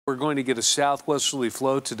We're going to get a southwesterly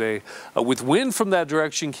flow today with wind from that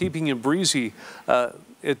direction, keeping it breezy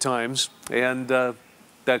at times. And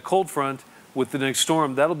that cold front with the next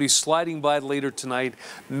storm, that'll be sliding by later tonight,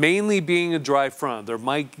 mainly being a dry front. There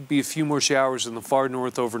might be a few more showers in the far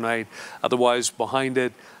north overnight. Otherwise, behind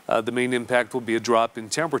it, the main impact will be a drop in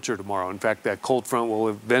temperature tomorrow. In fact, that cold front will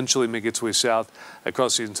eventually make its way south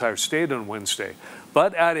across the entire state on Wednesday.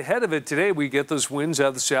 But out ahead of it today, we get those winds out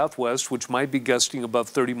of the southwest, which might be gusting above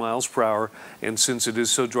 30 miles per hour. And since it is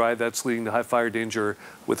so dry, that's leading to high fire danger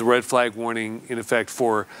with a red flag warning in effect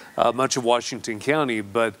for much of Washington County.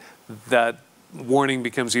 But that warning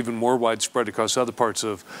becomes even more widespread across other parts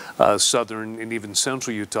of southern and even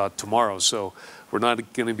central Utah tomorrow. So we're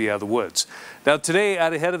not going to be out of the woods. Now today,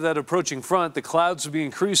 out ahead of that approaching front, the clouds will be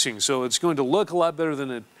increasing. So it's going to look a lot better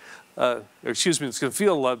than it it's going to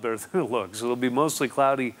feel a lot better than it looks. It'll be mostly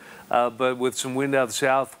cloudy, but with some wind out of the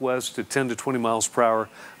southwest at 10 to 20 miles per hour.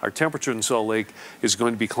 Our temperature in Salt Lake is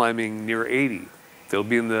going to be climbing near 80. They'll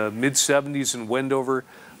be in the mid-70s in Wendover,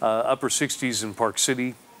 upper 60s in Park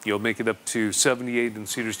City. You'll make it up to 78 in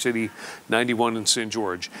Cedar City, 91 in St.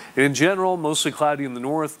 George. And in general, mostly cloudy in the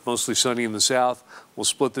north, mostly sunny in the south. We'll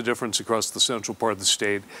split the difference across the central part of the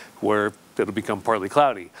state where it'll become partly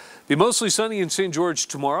cloudy. Be mostly sunny in St. George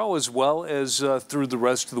tomorrow as well as through the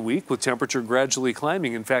rest of the week with temperature gradually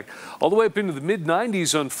climbing. In fact, all the way up into the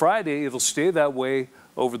mid-90s on Friday. It'll stay that way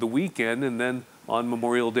over the weekend, and then on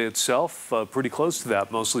Memorial Day itself, pretty close to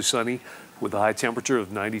that, mostly sunny with a high temperature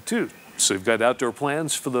of 92. So you've got outdoor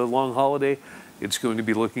plans for the long holiday. It's going to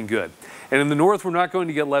be looking good. And in the north, we're not going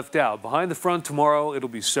to get left out. Behind the front tomorrow, it'll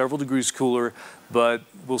be several degrees cooler, but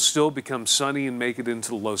we'll still become sunny and make it into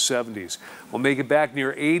the low 70s. We'll make it back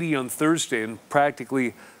near 80 on Thursday and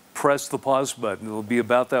practically press the pause button. It'll be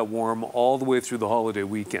about that warm all the way through the holiday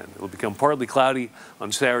weekend. It'll become partly cloudy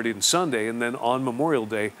on Saturday and Sunday, and then on Memorial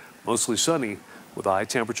Day, mostly sunny with a high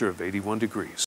temperature of 81 degrees.